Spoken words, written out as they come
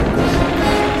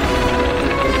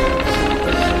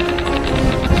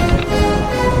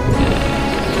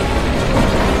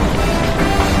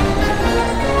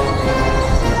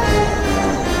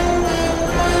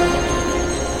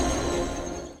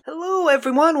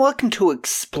everyone. Welcome to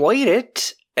Exploit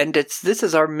It. And this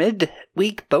is our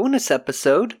mid-week bonus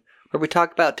episode where we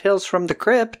talk about Tales from the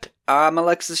Crypt. I'm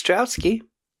Alexis Strowski.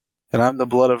 And I'm the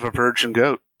blood of a virgin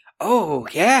goat. Oh,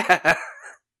 yeah.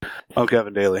 I'm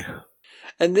Kevin Daly.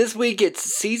 And this week it's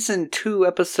Season 2,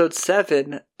 Episode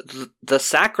 7, The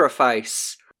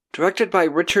Sacrifice, directed by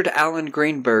Richard Allen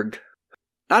Greenberg.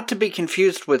 Not to be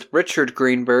confused with Richard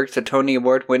Greenberg, the Tony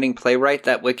Award-winning playwright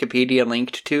that Wikipedia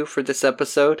linked to for this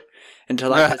episode,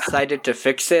 until I decided to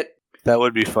fix it. That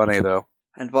would be funny, though.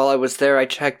 And while I was there, I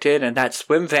checked in, and that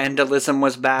swim vandalism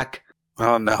was back.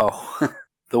 Oh, no.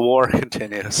 The war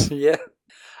continues. Yeah.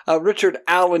 Richard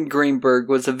Allen Greenberg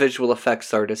was a visual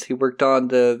effects artist. He worked on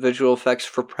the visual effects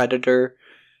for Predator,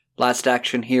 Last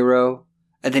Action Hero,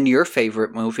 and then your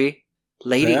favorite movie,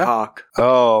 Lady Hawk.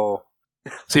 Oh.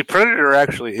 See, Predator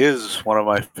actually is one of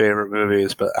my favorite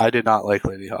movies, but I did not like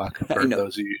Lady Hawk, for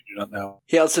those of you who do not know.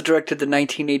 He also directed the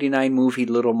 1989 movie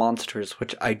Little Monsters,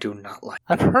 which I do not like.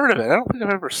 I've heard of it. I don't think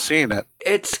I've ever seen it.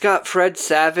 It's got Fred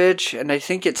Savage, and I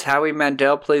think it's Howie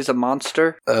Mandel plays a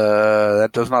monster.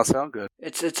 That does not sound good.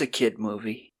 It's a kid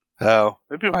movie. Oh,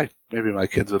 maybe my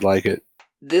kids would like it.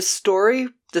 This story,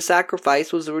 The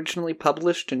Sacrifice, was originally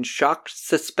published in Shock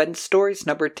Suspense Stories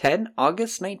number 10,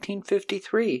 August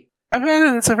 1953. I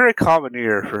mean, it's a very common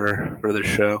year for this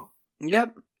show.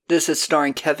 Yep. This is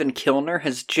starring Kevin Kilner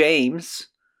as James,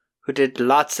 who did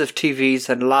lots of TVs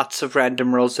and lots of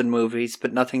random roles in movies,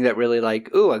 but nothing that really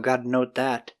ooh, I gotta note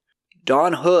that.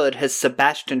 Don Hood has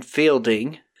Sebastian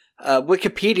Fielding.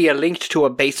 Wikipedia linked to a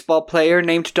baseball player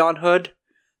named Don Hood.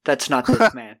 That's not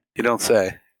this man. You don't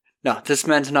say. No, this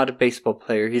man's not a baseball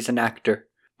player. He's an actor.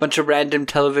 Bunch of random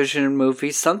television and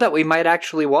movies, some that we might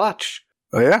actually watch.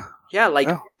 Oh, yeah?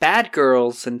 Yeah, Bad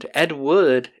Girls and Ed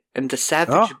Wood and the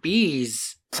Savage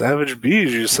Bees. Savage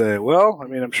Bees, you say? Well, I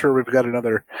mean, I'm sure we've got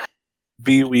another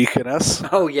bee week in us.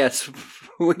 Oh, yes.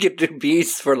 We could do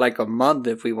bees for a month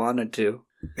if we wanted to.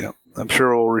 Yeah, I'm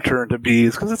sure we'll return to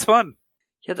bees because it's fun.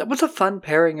 Yeah, that was a fun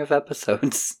pairing of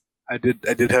episodes. I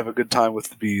did have a good time with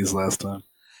the bees last time.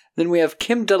 Then we have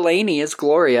Kim Delaney as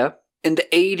Gloria. In the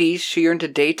 80s, she earned a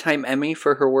Daytime Emmy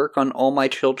for her work on All My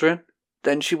Children.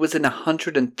 Then she was in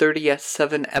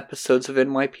 137 episodes of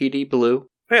NYPD Blue.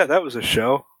 Yeah, that was a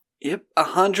show. Yep,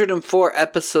 104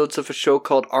 episodes of a show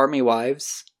called Army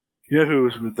Wives. You know who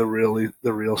was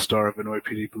the real star of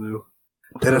NYPD Blue?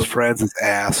 Dennis Franz's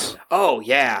ass. Oh,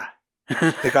 yeah.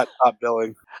 They got top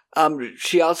billing.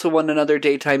 She also won another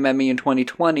Daytime Emmy in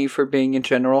 2020 for being in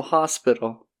General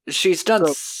Hospital. She's done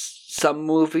some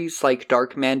movies like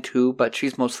Darkman 2, but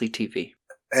she's mostly TV.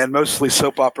 And mostly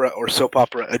soap opera or soap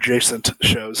opera adjacent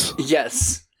shows.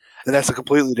 Yes. And that's a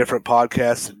completely different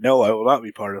podcast. And no, I will not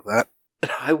be part of that.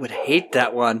 I would hate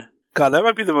that one. God, that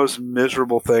might be the most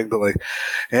miserable thing to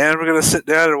and we're going to sit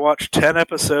down and watch 10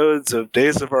 episodes of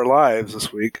Days of Our Lives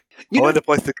this week. I'll end up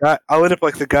like the guy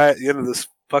at the end of this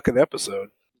fucking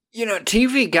episode. You know,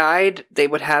 TV Guide, they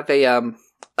would have a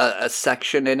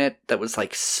section in it that was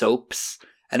like soaps.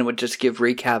 And it would just give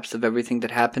recaps of everything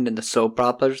that happened in the soap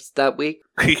operas that week.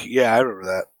 Yeah, I remember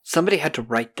that. Somebody had to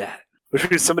write that. Which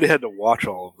means somebody had to watch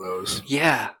all of those.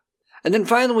 Yeah. And then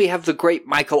finally we have the great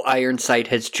Michael Ironside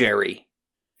as Jerry.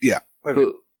 Yeah.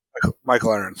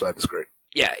 Michael Ironside is great.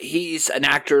 Yeah, he's an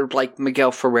actor like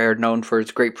Miguel Ferrer, known for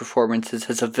his great performances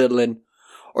as a villain.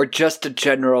 Or just a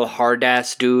general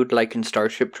hard-ass dude like in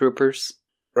Starship Troopers.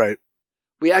 Right.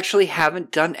 We actually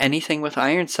haven't done anything with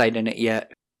Ironside in it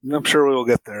yet. I'm sure we will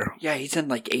get there. Yeah, he's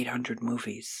in 800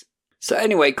 movies. So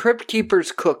anyway, Crypt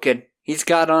Keeper's cooking. He's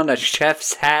got on a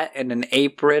chef's hat and an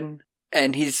apron.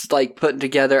 And he's putting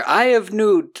together eye of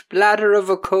newt, bladder of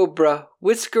a cobra,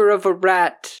 whisker of a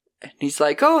rat. And he's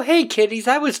like, oh, hey kiddies,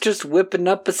 I was just whipping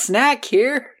up a snack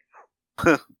here.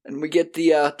 And we get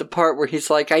the part where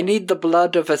he's like, I need the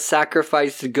blood of a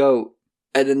sacrificed goat.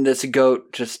 And then this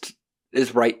goat just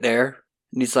is right there.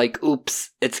 And he's like,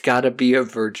 oops, it's gotta be a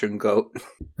virgin goat.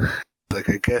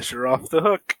 I guess you're off the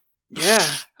hook. Yeah,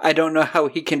 I don't know how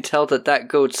he can tell that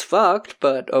goat's fucked,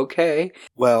 but okay.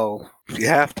 Well, you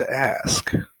have to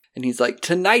ask. And he's like,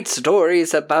 tonight's story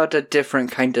is about a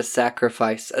different kind of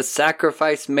sacrifice. A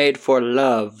sacrifice made for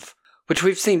love. Which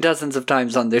we've seen dozens of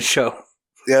times on this show.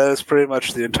 Yeah, that's pretty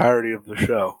much the entirety of the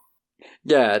show.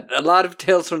 Yeah, a lot of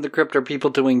Tales from the Crypt are people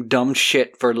doing dumb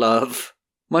shit for love.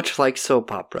 Much like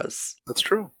soap operas. That's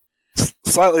true.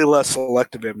 Slightly less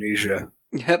selective amnesia.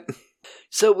 Yep.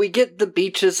 So we get the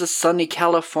beaches of sunny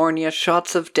California,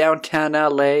 shots of downtown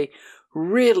LA,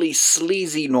 really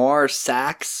sleazy noir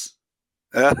sax.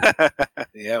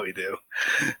 Yeah, we do.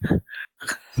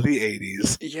 The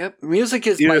 80s. Yep. Music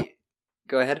is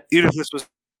Go ahead. Even if this was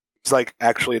It's like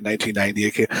actually in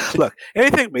 1990. Look,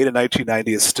 anything made in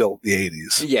 1990 is still the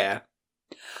 80s. Yeah.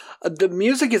 The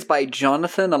music is by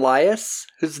Jonathan Elias,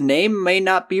 whose name may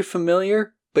not be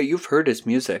familiar, but you've heard his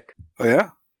music. Oh, yeah?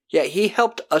 Yeah, he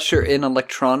helped usher in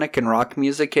electronic and rock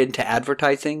music into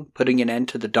advertising, putting an end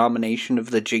to the domination of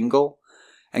the jingle,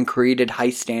 and created high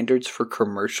standards for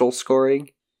commercial scoring.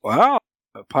 Wow,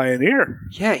 a pioneer.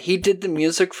 Yeah, he did the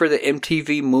music for the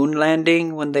MTV moon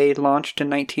landing when they launched in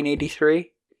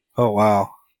 1983. Oh, wow.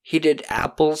 He did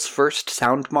Apple's first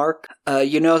soundmark.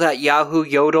 You know that Yahoo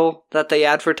Yodel that they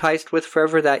advertised with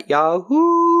forever? That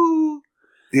Yahoo!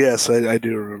 Yes, I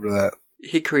do remember that.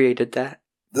 He created that.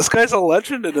 This guy's a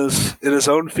legend in his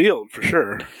own field, for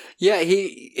sure. Yeah,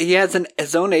 he has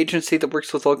his own agency that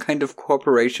works with all kind of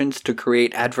corporations to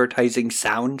create advertising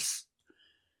sounds.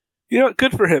 You know,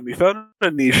 good for him. He found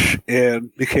a niche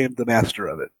and became the master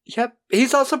of it. Yep.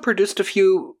 He's also produced a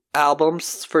few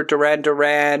albums for Duran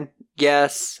Duran,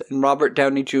 Yes, and Robert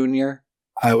Downey Jr.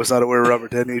 I was not aware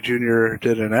Robert Downey Jr.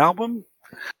 did an album.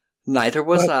 Neither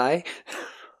was I.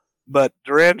 But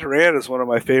Duran Duran is one of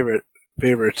my favorite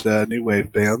new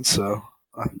wave bands, so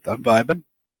I'm vibing.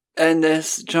 And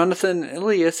this Jonathan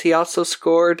Elias, he also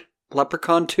scored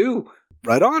Leprechaun 2.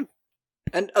 Right on.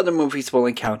 And other movies we'll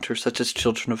encounter, such as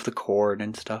Children of the Corn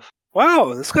and stuff.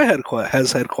 Wow, this guy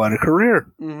has had quite a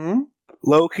career. Mm-hmm.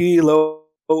 Low key,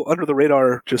 under the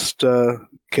radar, just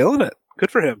killing it.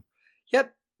 Good for him.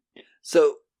 Yep.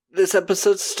 So this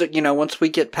episode's, once we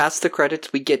get past the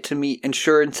credits, we get to meet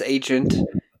insurance agent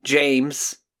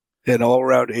James. An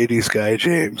all-around 80s guy,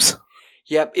 James.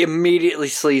 Yep, immediately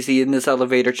sleazy in this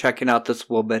elevator checking out this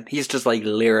woman. He's just like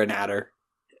leering at her.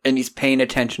 And he's paying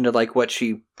attention to like what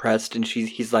she pressed, and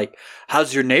he's like,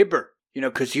 "How's your neighbor?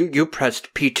 Because you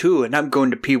pressed P2 and I'm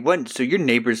going to P1, so your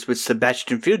neighbor's with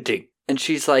Sebastian Fielding." And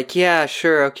she's like, "Yeah,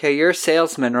 sure, okay, you're a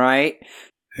salesman, right?"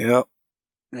 Yep.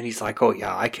 And he's like, "Oh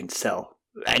yeah, I can sell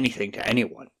anything to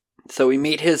anyone." So we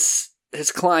meet his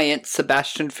client,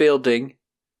 Sebastian Fielding,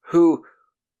 who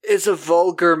is a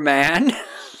vulgar man.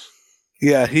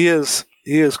 Yeah, he is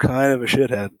kind of a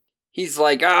shithead. He's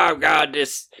like, "Oh god,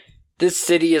 this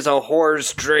city is a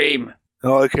whore's dream."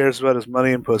 All he cares about is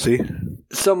money and pussy.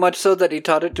 So much so that he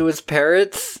taught it to his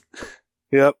parrots.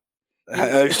 Yep.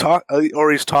 He's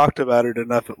talked about it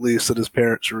enough, at least, that his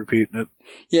parents are repeating it.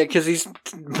 Yeah, because he's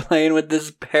playing with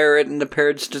this parrot, and the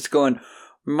parrot's just going,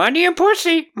 "Money and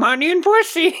pussy, money and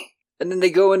pussy." And then they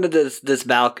go into this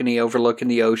balcony overlooking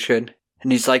the ocean,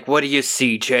 and he's like, "What do you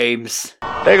see, James?"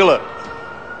 Take a look.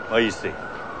 What do you see?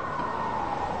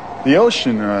 The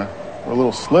ocean, a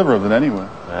little sliver of it anyway.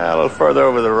 A little further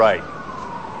over the right.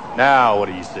 Now, what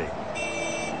do you see?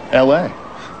 L.A.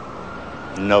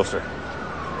 No, sir.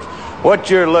 What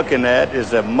you're looking at is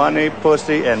the money,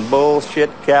 pussy, and bullshit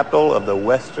capital of the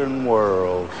Western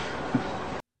world.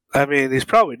 I mean, he's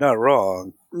probably not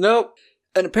wrong. Nope.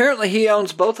 And apparently he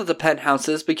owns both of the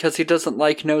penthouses because he doesn't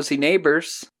like nosy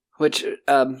neighbors, which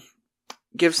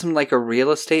gives him like a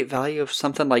real estate value of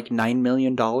something like $9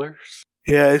 million.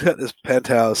 Yeah, he's got this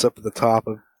penthouse up at the top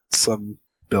of some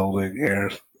building here.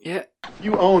 Yeah.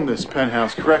 You own this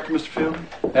penthouse, correct, Mr. Field?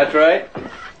 That's right.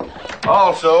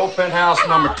 Also, penthouse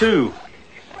number 2.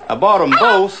 I bought them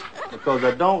both because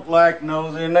I don't like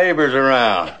nosy neighbors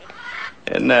around.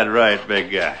 Isn't that right,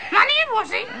 big guy? Money and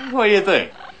pussy. What do you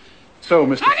think? So,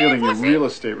 Mr. Fielding, your real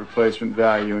estate replacement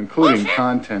value, including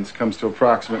contents, comes to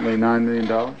approximately $9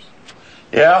 million?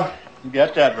 Yeah, you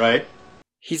got that right.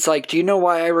 He's like, "Do you know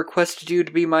why I requested you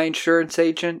to be my insurance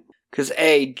agent? Because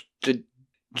A,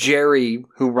 Jerry,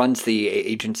 who runs the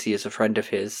agency, is a friend of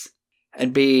his.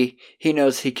 And B, he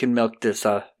knows he can milk this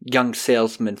young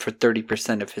salesman for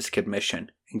 30% of his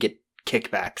commission and get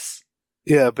kickbacks."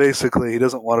 Yeah, basically, he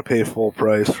doesn't want to pay full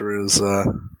price for his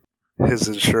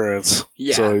insurance.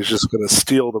 Yeah. So he's just going to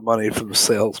steal the money from the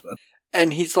salesman.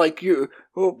 And he's like,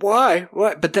 why?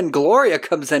 What? But then Gloria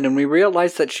comes in and we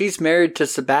realize that she's married to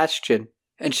Sebastian.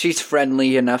 And she's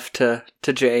friendly enough to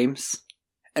James.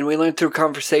 And we learn through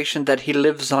conversation that he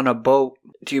lives on a boat.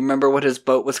 Do you remember what his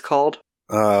boat was called?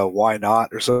 Why not?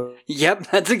 Or so.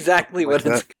 Yep, that's exactly what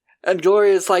it's. And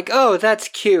Gloria's like, "Oh, that's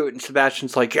cute." And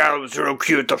Sebastian's like, "Yeah, it was real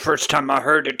cute the first time I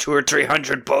heard it 200 or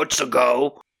 300 boats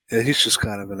ago." Yeah, he's just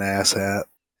kind of an asshat.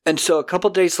 And so a couple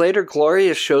days later,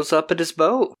 Gloria shows up at his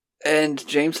boat. And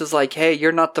James is like, "Hey,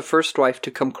 you're not the first wife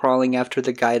to come crawling after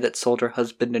the guy that sold her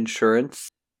husband insurance."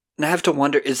 And I have to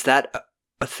wonder, is that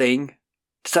a thing?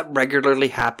 Does that regularly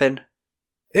happen?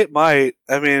 It might.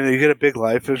 I mean, you get a big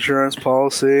life insurance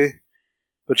policy,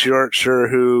 but you aren't sure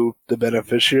who the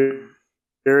beneficiary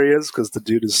is because the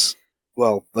dude is,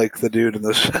 well, like the dude in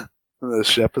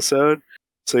this episode.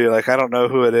 So you're like, I don't know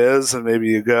who it is, and maybe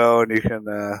you go and you can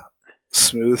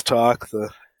smooth talk the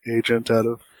agent out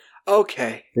of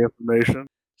Okay. the information.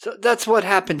 So that's what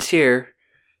happens here.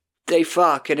 They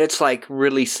fuck, and it's like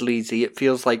really sleazy. It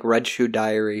feels like Red Shoe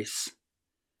Diaries.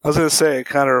 I was gonna say, it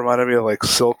kind of reminded me of like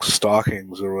Silk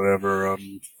Stockings or whatever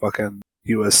on fucking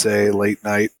USA late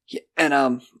night. Yeah,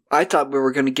 and I thought we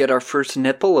were going to get our first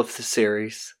nipple of the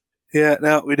series. Yeah,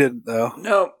 no, we didn't though.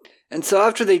 No. And so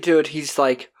after they do it, he's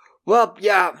like, well,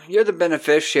 yeah, you're the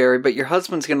beneficiary, but your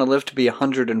husband's going to live to be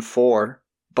 104,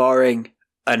 barring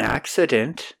an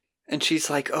accident. And she's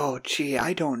like, oh, gee,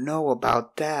 I don't know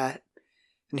about that.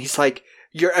 And he's like,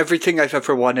 you're everything I've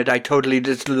ever wanted. I totally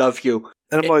just love you.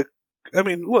 And I'm like, I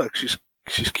mean, look, she's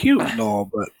cute and all,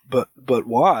 but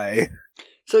why?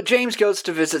 So James goes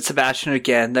to visit Sebastian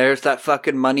again. There's that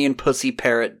fucking money and pussy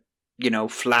parrot,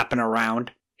 flapping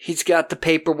around. He's got the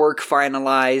paperwork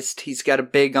finalized. He's got a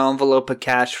big envelope of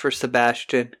cash for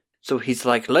Sebastian. So he's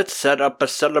like, let's set up a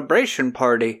celebration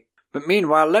party. But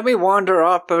meanwhile, let me wander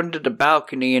up onto the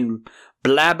balcony and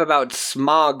blab about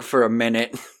smog for a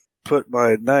minute. Put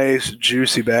my nice,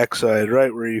 juicy backside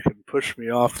right where you can push me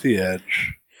off the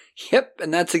edge. Yep,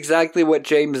 and that's exactly what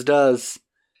James does.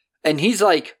 And he's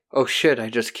like, oh shit, I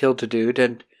just killed a dude.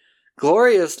 And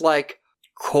Gloria's like,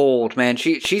 cold, man.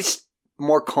 She's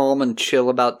more calm and chill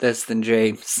about this than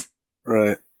James.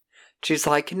 Right. She's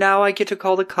like, now I get to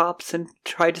call the cops and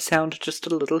try to sound just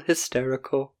a little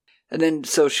hysterical. And then,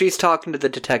 so she's talking to the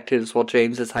detectives while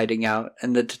James is hiding out.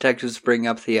 And the detectives bring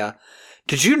up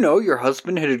did you know your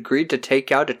husband had agreed to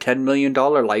take out a $10 million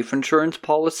life insurance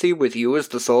policy with you as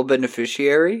the sole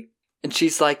beneficiary? And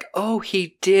she's like, oh,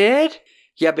 he did?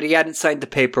 Yeah, but he hadn't signed the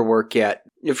paperwork yet.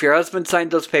 If your husband signed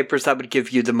those papers, that would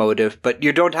give you the motive. But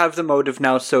you don't have the motive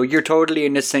now, so you're totally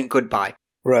innocent. Goodbye.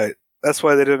 Right. That's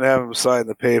why they didn't have him sign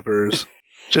the papers.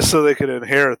 Just so they could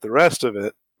inherit the rest of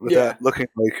it without looking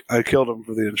like I killed him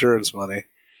for the insurance money.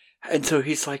 And so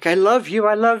he's like, I love you.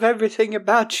 I love everything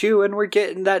about you. And we're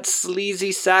getting that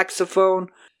sleazy saxophone.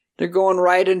 They're going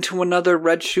right into another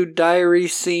Red Shoe Diary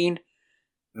scene.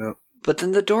 Yep. But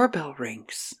then the doorbell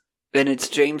rings. And it's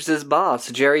James's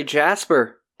boss, Jerry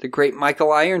Jasper, the great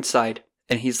Michael Ironside.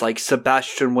 And he's like,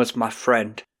 Sebastian was my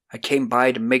friend. I came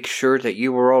by to make sure that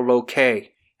you were all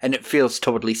okay. And it feels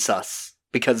totally sus.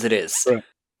 Because it is. Right.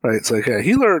 It's like,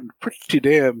 he learned pretty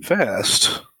damn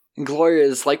fast. And Gloria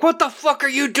is like, what the fuck are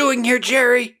you doing here,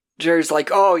 Jerry? Jerry's like,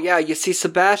 oh yeah, you see,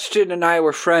 Sebastian and I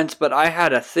were friends, but I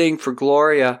had a thing for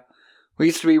Gloria. We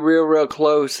used to be real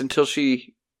close until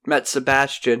she met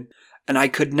Sebastian, and I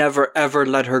could never ever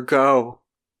let her go.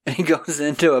 And he goes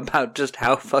into about just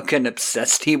how fucking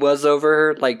obsessed he was over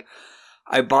her. Like,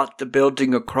 I bought the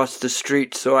building across the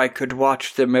street so I could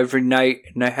watch them every night,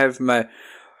 and I have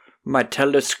my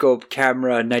telescope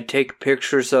camera, and I take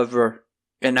pictures of her.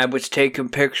 And I was taking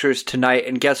pictures tonight,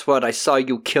 and guess what? I saw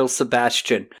you kill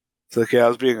Sebastian. It's like, I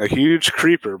was being a huge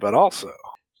creeper, but also.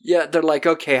 Yeah, they're like,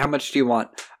 okay, how much do you want?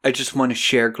 I just want to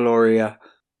share Gloria,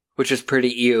 which is pretty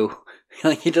ew.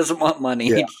 Like, he doesn't want money.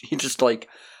 Yeah. He just like,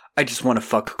 I just want to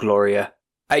fuck Gloria.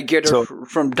 I get her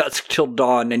from dusk till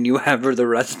dawn, and you have her the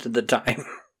rest of the time.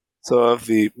 So of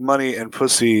the money and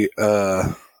pussy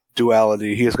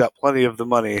duality, he has got plenty of the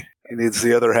money. He needs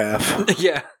the other half.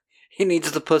 Yeah. He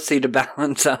needs the pussy to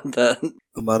balance out the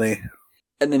money.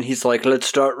 And then he's like, let's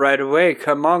start right away.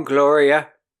 Come on, Gloria.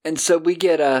 And so we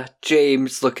get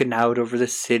James looking out over the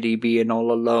city, being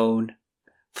all alone.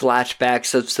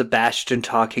 Flashbacks of Sebastian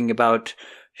talking about,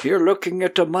 you're looking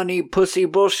at the money, pussy,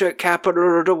 bullshit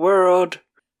capital of the world.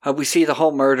 We see the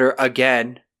whole murder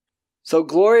again. So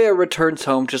Gloria returns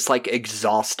home just like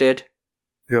exhausted.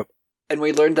 Yep. And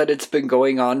we learned that it's been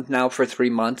going on now for 3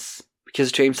 months.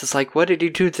 Because James is like, what did he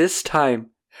do this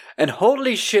time? And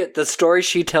holy shit, the story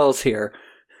she tells here.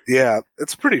 Yeah,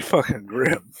 it's pretty fucking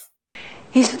grim.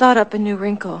 He's thought up a new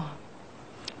wrinkle.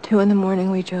 2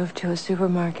 a.m, we drove to a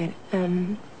supermarket,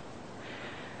 and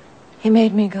he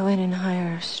made me go in and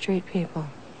hire street people.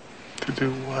 To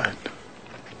do what?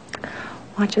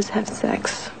 Watch us have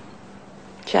sex.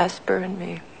 Jasper and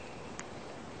me.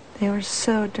 They were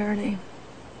so dirty.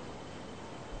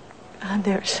 God,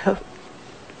 they were so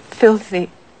filthy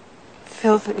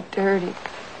dirty.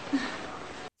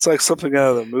 It's like something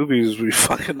out of the movies we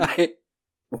fucking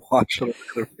watch on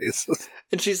their faces.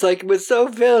 And she's like, it was so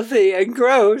filthy and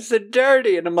gross and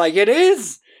dirty. And I'm like, it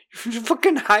is. You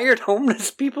fucking hired homeless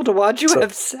people to watch you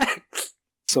have sex.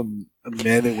 Some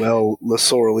Emmanuel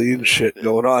Lasorlean shit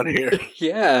going on here.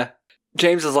 Yeah.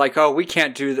 James is like, oh, we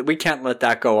can't do that. We can't let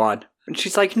that go on. And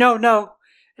she's like, no.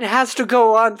 It has to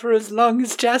go on for as long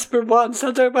as Jasper wants,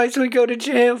 otherwise we go to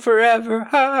jail forever.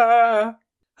 Ha!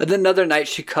 And then another night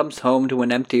she comes home to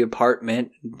an empty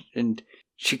apartment and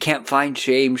she can't find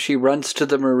James. She runs to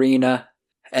the marina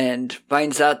and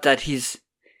finds out that he's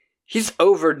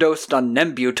overdosed on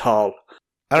Nembutal.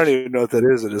 I don't even know what that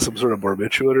is. It is some sort of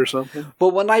barbiturate or something?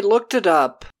 Well, when I looked it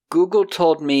up, Google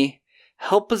told me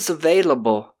help is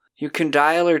available. You can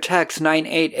dial or text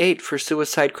 988 for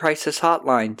suicide crisis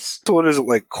hotlines. So what is it,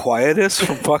 like Quietus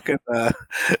from fucking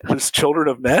Children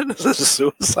of Men? Is this a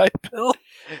suicide pill?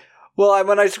 Well,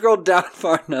 when I scrolled down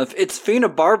far enough, it's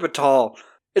phenobarbital.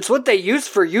 It's what they use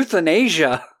for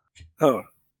euthanasia. Oh,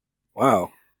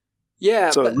 wow. Yeah.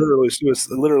 So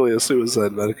literally a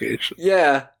suicide medication.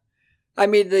 Yeah. I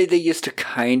mean, they used to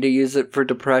kind of use it for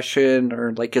depression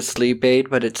or like a sleep aid,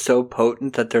 but it's so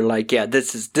potent that they're like, yeah,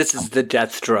 this is the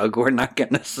death drug. We're not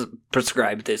going to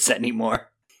prescribe this anymore.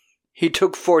 He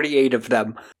took 48 of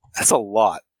them. That's a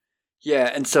lot.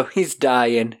 Yeah, and so he's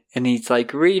dying, and he's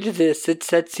like, read this, it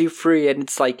sets you free. And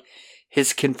it's like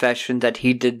his confession that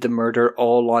he did the murder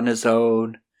all on his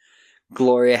own.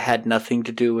 Gloria had nothing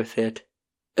to do with it.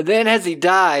 And then as he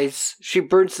dies, she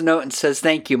burns the note and says,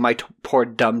 thank you, my poor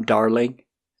dumb darling.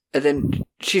 And then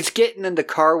she's getting in the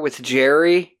car with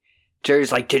Jerry.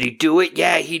 Jerry's like, did he do it?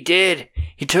 Yeah, he did.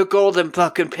 He took all them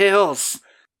fucking pills.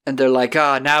 And they're like,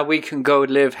 now we can go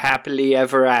live happily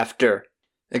ever after.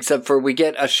 Except for we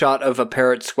get a shot of a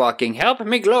parrot squawking, help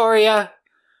me, Gloria.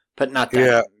 But not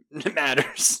that it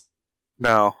matters.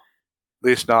 No, at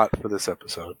least not for this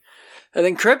episode. And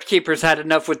then Crypt Keeper's had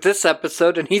enough with this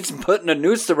episode, and he's putting a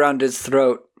noose around his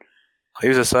throat.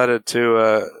 He's decided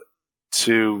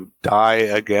to die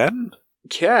again?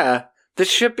 Yeah. This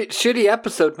shitty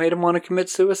episode made him want to commit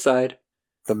suicide.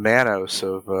 The Manos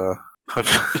of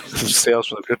Sales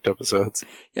from the Crypt episodes.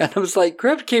 Yeah, and I was like,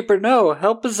 Crypt Keeper, no,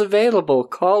 help is available.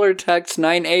 Call or text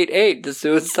 988, the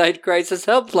suicide crisis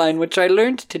helpline, which I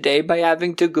learned today by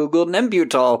having to Google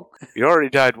Nembutal. You already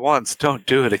died once, don't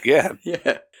do it again.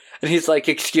 Yeah. And he's like,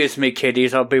 excuse me,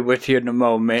 kiddies, I'll be with you in a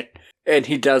moment. And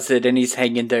he does it, and he's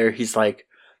hanging there. He's like,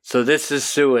 so this is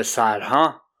suicide,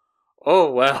 huh?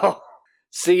 Oh, well,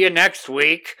 see you next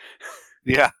week.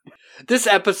 Yeah. This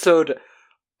episode,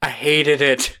 I hated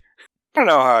it. I don't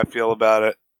know how I feel about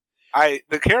it.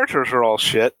 The characters are all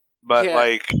shit, but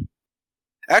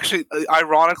actually,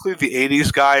 ironically, the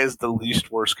 80s guy is the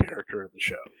least worst character in the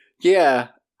show. Yeah.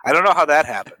 I don't know how that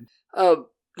happened.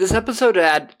 This episode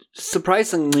had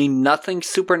surprisingly nothing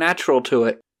supernatural to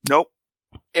it. Nope.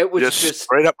 It was just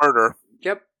straight up murder.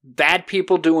 Yep. Bad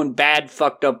people doing bad,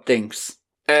 fucked up things.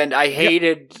 And I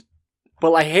hated...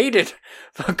 Well, I hated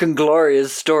fucking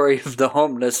Gloria's story of the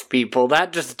homeless people.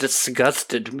 That just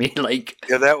disgusted me.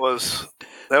 Yeah, that was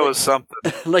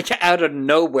something. Like, out of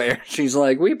nowhere. She's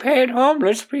like, we paid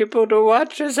homeless people to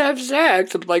watch us have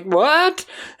sex. I'm like, what?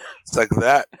 It's like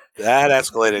that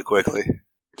escalated quickly.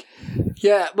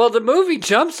 Yeah, well, the movie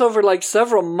jumps over like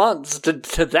several months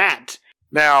to that.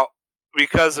 Now,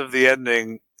 because of the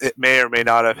ending, it may or may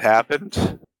not have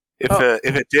happened.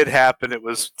 If it did happen, it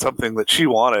was something that she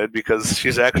wanted because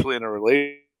she's actually in a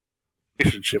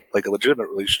relationship, like a legitimate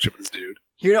relationship with this dude.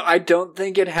 You know, I don't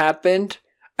think it happened.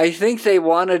 I think they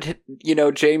wanted,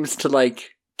 James to like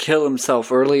kill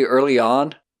himself early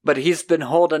on, but he's been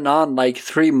holding on like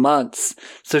 3 months,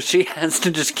 so she has to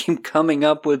just keep coming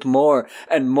up with more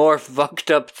and more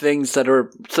fucked up things that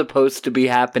are supposed to be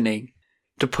happening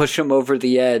to push him over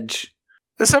the edge.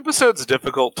 This episode's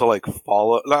difficult to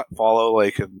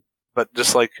but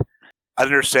just like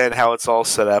understand how it's all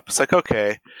set up. It's like,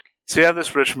 okay, so you have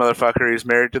this rich motherfucker, he's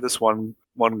married to this one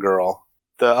girl.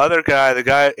 The other guy, the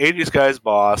 80s guy's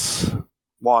boss,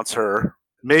 wants her,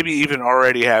 maybe even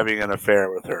already having an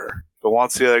affair with her, but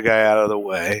wants the other guy out of the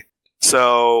way.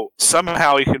 So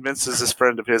somehow he convinces this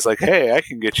friend of his, like, hey, I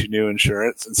can get you new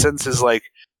insurance, and sends his like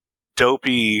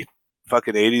dopey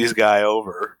fucking 80s guy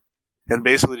over and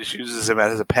basically just uses him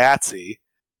as a patsy.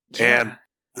 Yeah. And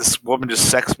this woman just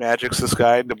sex magics this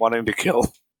guy into wanting to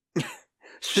kill.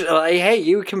 Like, hey,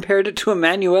 you compared it to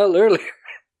Emmanuel earlier.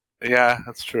 Yeah,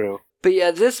 that's true. But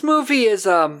yeah, this movie is,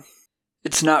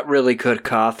 it's not really good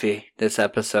coffee, this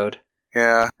episode.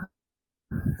 Yeah.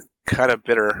 Kind of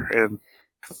bitter, and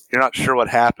you're not sure what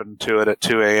happened to it at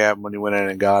 2 a.m. when you went in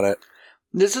and got it.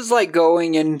 This is like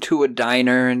going into a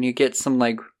diner and you get some,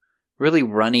 like, really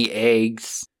runny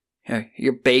eggs.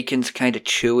 Your bacon's kind of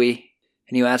chewy.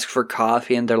 And you ask for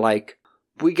coffee, and they're like,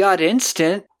 we got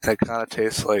instant. It kind of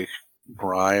tastes like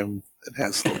grime. It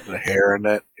has a little bit of hair in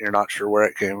it. You're not sure where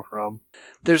it came from.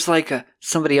 There's like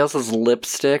somebody else's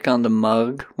lipstick on the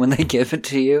mug when they give it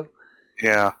to you.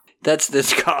 Yeah. That's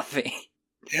this coffee.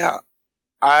 Yeah.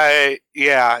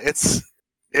 It's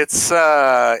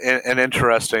an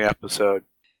interesting episode.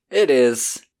 It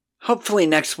is. Hopefully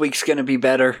next week's going to be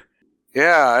better.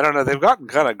 Yeah, I don't know. They've gotten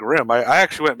kind of grim. I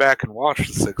actually went back and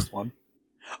watched the 6th one.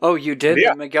 Oh, you did?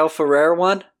 Yeah. The Miguel Ferrer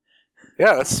one?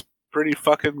 Yeah, that's pretty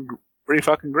fucking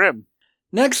grim.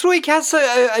 Next week has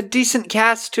a decent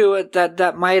cast to it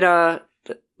that might,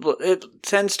 it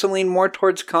tends to lean more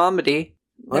towards comedy.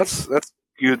 That's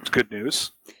good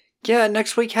news. Yeah,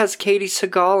 next week has Katie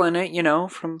Sagal in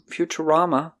it, from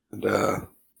Futurama. And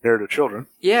Married with Children.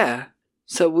 Yeah.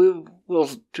 So we'll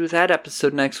do that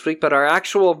episode next week, but our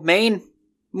actual main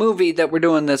movie that we're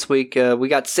doing this week, we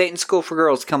got Satan School for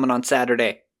Girls coming on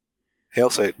Saturday. Hail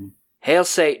Satan. Hail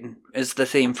Satan is the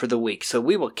theme for the week, so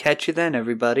we will catch you then,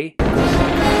 everybody.